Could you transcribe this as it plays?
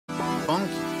funk.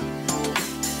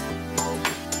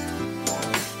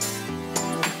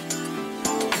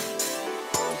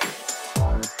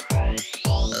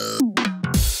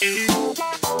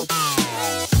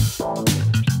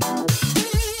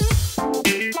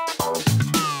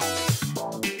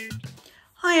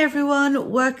 Hi everyone,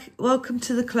 welcome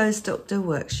to the Clothes Doctor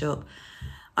workshop.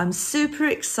 I'm super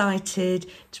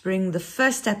excited to bring the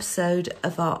first episode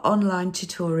of our online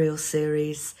tutorial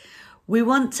series. We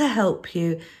want to help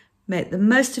you make the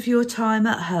most of your time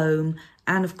at home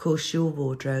and of course your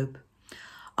wardrobe.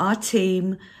 Our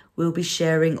team will be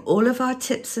sharing all of our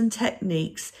tips and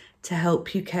techniques to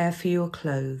help you care for your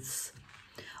clothes.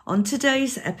 On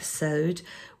today's episode,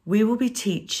 we will be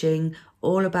teaching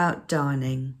all about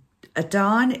darning. A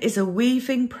darn is a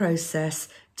weaving process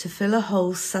to fill a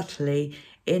hole subtly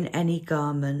in any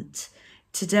garment.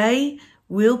 Today,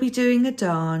 we'll be doing a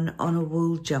darn on a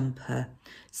wool jumper.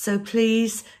 So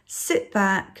please sit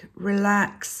back,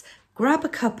 relax, grab a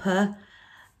cuppa,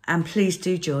 and please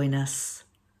do join us.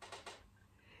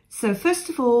 So first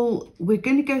of all, we're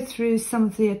going to go through some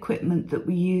of the equipment that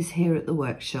we use here at the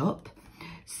workshop.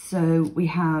 So we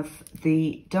have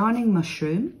the darning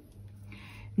mushroom.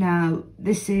 Now,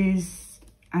 this is,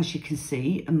 as you can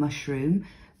see, a mushroom,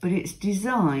 but it's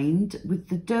designed with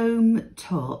the dome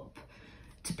top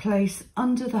to place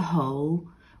under the hole,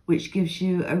 which gives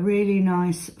you a really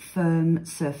nice firm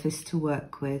surface to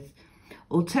work with.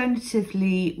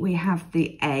 Alternatively, we have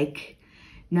the egg.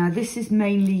 Now, this is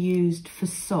mainly used for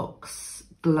socks,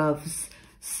 gloves,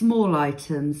 small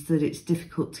items that it's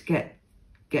difficult to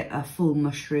get a full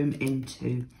mushroom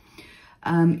into.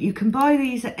 You can buy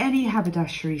these at any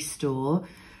haberdashery store,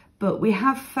 but we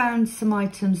have found some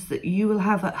items that you will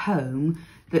have at home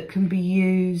that can be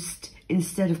used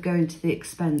instead of going to the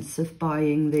expense of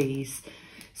buying these.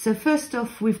 So first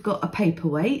off, we've got a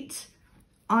paperweight,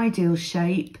 ideal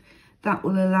shape, that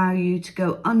will allow you to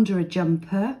go under a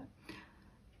jumper,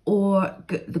 or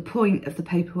the point of the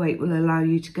paperweight will allow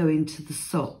you to go into the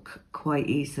sock quite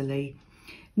easily.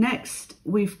 Next,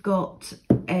 we've got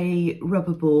a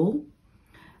rubber ball.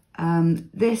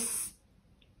 This,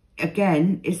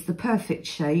 again, is the perfect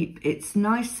shape. It's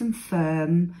nice and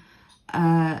firm.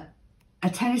 A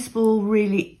tennis ball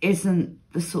really isn't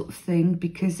the sort of thing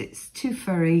because it's too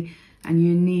furry and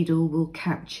your needle will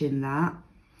catch in that.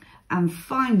 And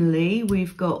finally,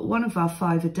 we've got one of our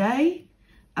 5 a day,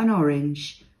 an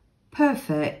orange.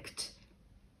 Perfect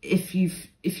if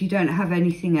you don't have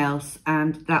anything else,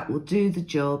 and that will do the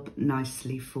job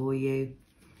nicely for you.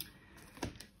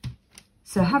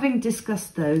 So having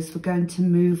discussed those, we're going to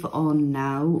move on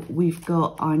now. We've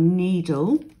got our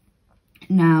needle.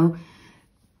 Now,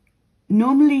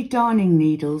 normally darning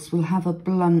needles will have a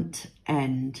blunt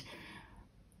end.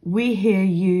 We here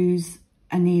use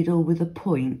a needle with a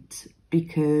point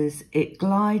because it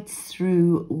glides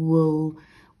through wool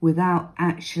without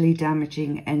actually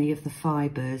damaging any of the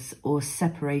fibres or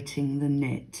separating the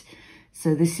knit.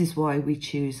 So this is why we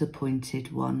choose a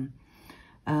pointed one.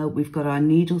 We've got our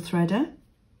needle threader.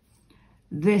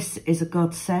 This is a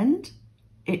godsend.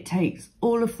 It takes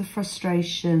all of the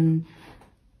frustration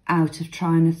out of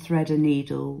trying to thread a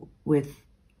needle with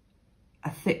a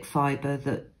thick fibre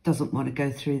that doesn't want to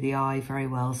go through the eye very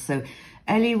well. So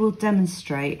Ellie will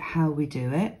demonstrate how we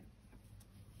do it.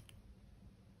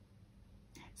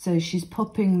 So she's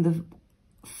popping the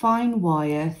fine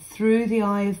wire through the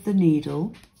eye of the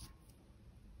needle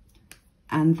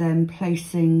and then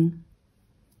placing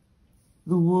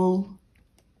the wool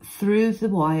through the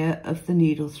wire of the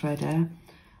needle threader,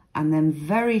 and then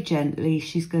very gently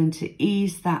she's going to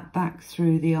ease that back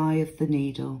through the eye of the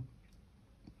needle.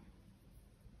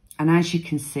 And as you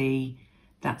can see,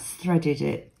 that's threaded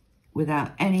it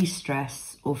without any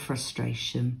stress or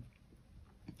frustration.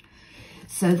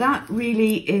 So that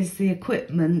really is the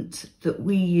equipment that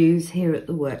we use here at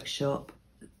the workshop.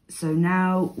 So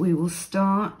now we will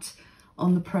start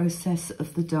on the process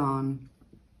of the darn.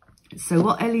 So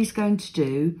what Ellie's going to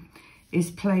do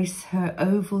is place her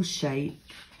oval shape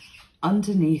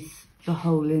underneath the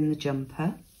hole in the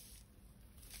jumper,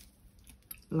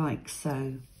 like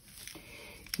so.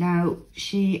 Now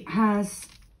she has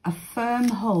a firm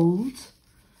hold,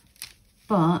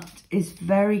 but is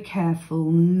very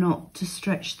careful not to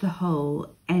stretch the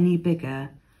hole any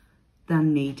bigger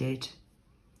than needed.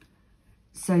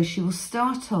 So she will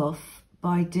start off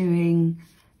by doing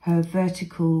her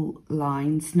vertical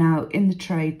lines. Now in the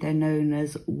trade they're known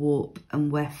as warp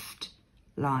and weft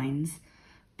lines,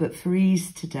 but for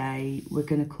ease today we're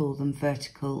going to call them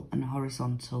vertical and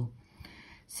horizontal.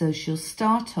 So she'll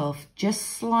start off just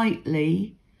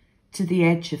slightly to the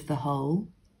edge of the hole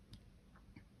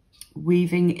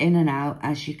weaving in and out,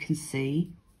 as you can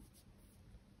see.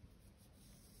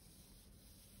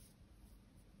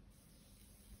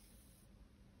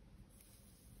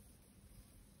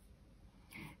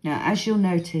 Now, as you'll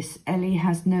notice, Ellie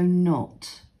has no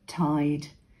knot tied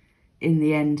in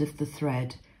the end of the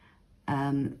thread.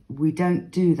 We don't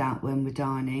do that when we're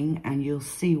darning, and you'll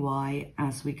see why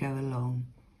as we go along.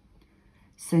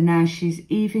 So now she's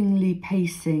evenly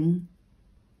pacing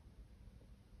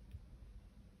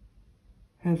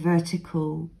her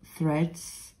vertical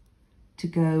threads to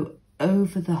go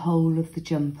over the whole of the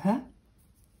jumper.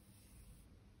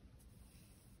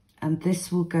 And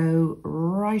this will go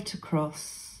right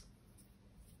across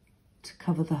to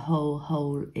cover the whole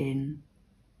hole in.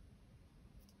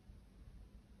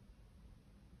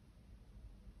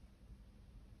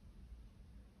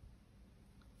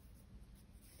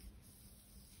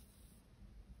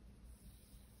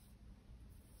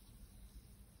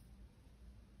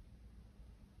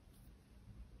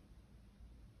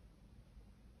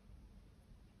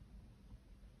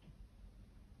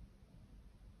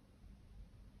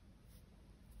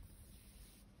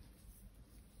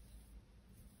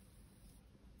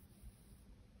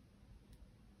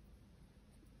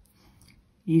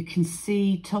 You can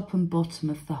see top and bottom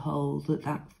of the hole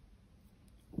that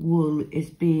wool is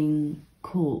being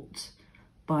caught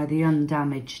by the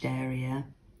undamaged area,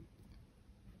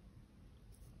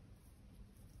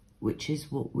 which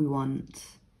is what we want.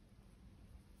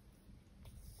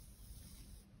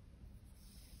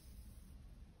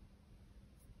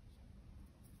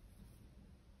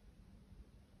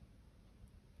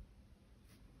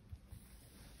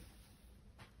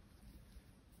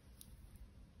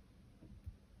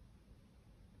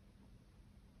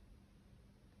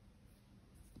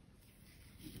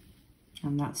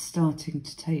 And that's starting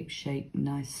to take shape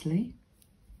nicely.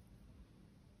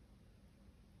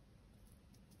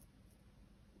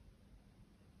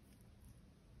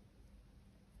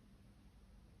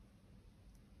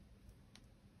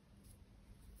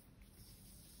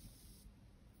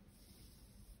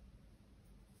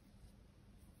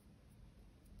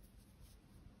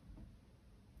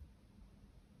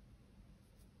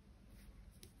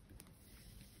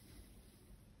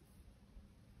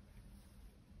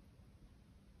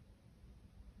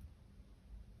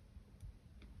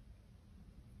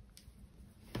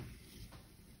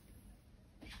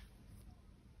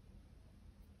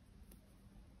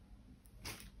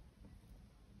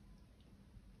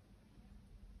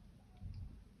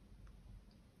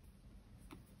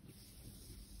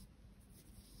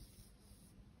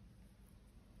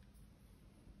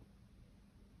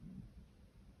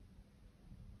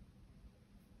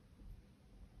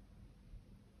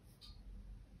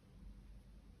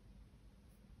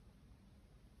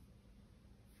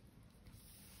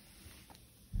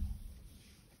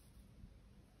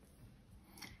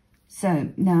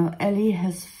 So now Ellie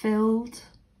has filled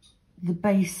the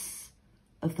base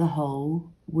of the hole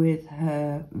with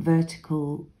her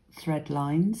vertical thread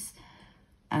lines,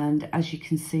 and as you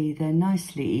can see they're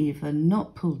nicely even,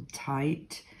 not pulled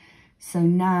tight. So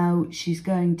now she's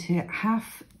going to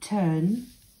half turn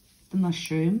the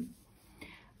mushroom,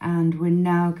 and we're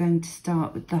now going to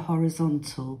start with the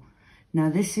horizontal. Now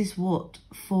this is what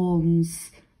forms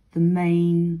the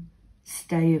main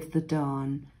stay of the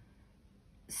darn.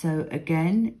 So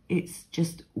again, it's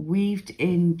just weaved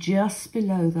in just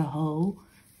below the hole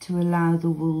to allow the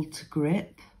wool to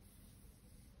grip.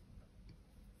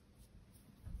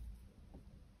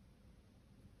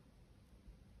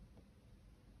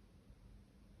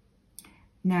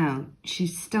 Now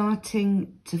she's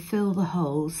starting to fill the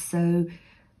holes, so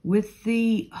with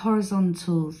the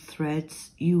horizontal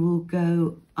threads you will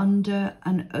go under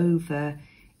and over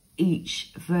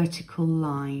each vertical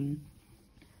line.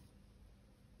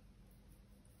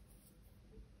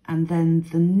 And then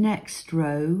the next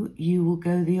row, you will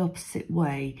go the opposite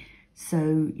way.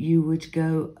 So you would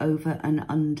go over and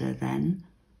under then.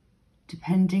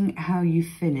 Depending how you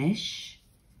finish,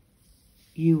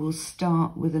 you will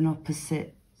start with an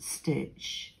opposite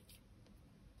stitch.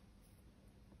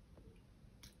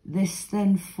 This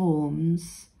then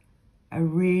forms a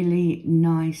really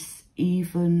nice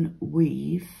even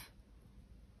weave.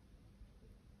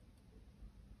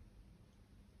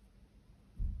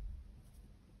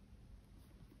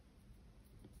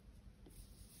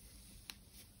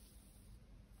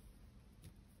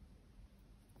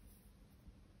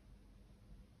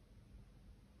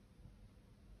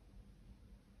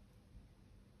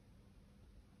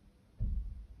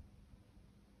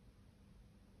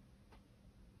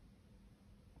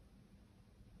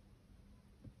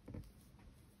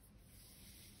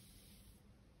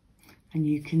 And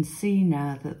you can see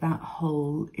now that that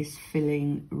hole is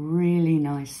filling really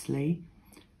nicely.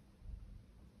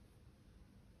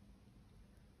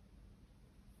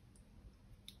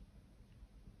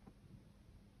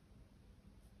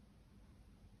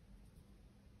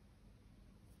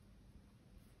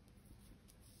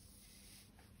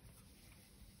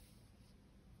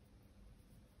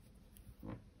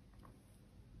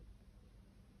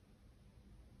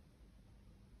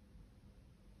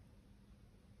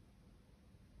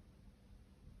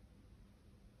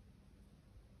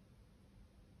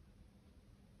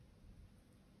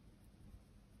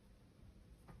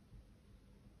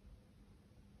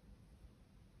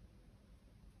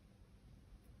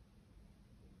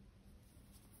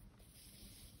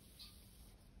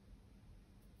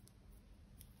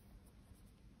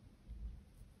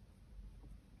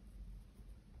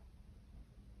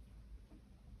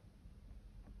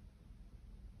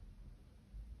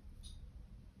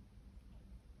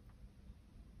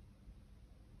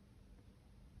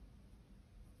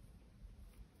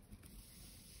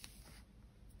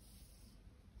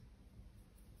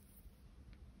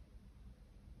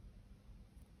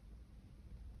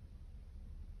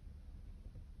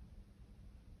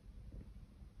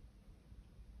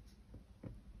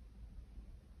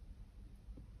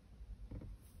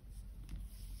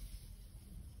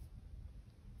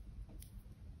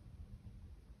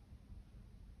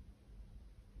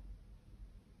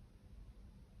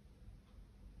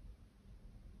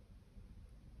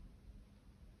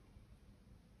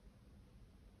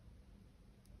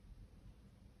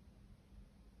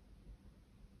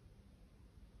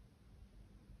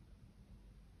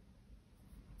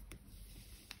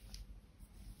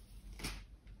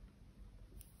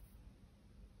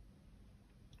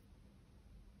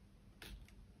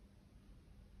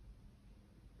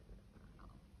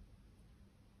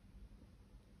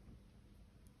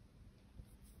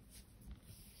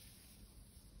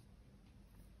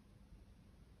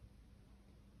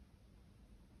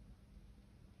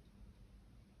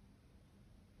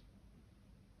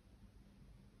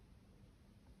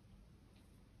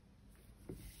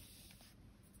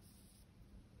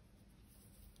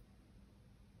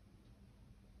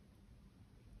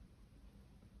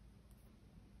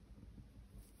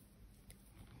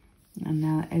 And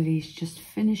now Ellie's just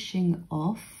finishing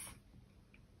off.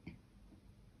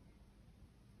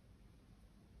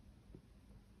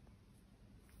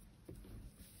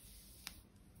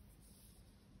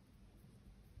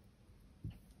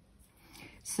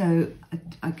 So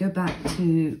I go back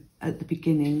to at the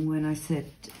beginning when I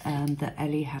said that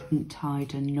Ellie hadn't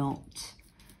tied a knot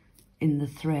in the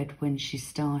thread when she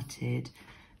started.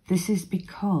 This is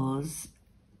because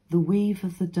the weave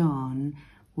of the darn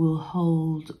will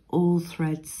hold all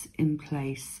threads in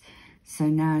place. So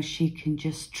now she can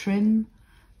just trim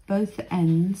both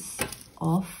ends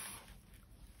off.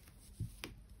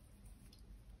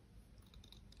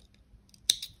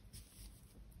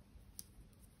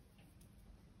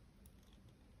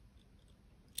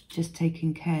 Just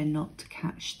taking care not to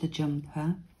catch the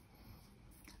jumper.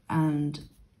 And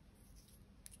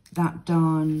that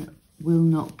darn will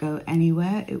not go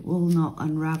anywhere, it will not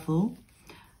unravel.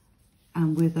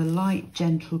 And with a light,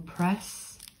 gentle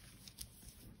press,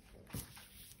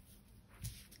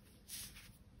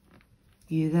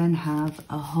 you then have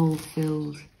a hole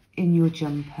filled in your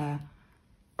jumper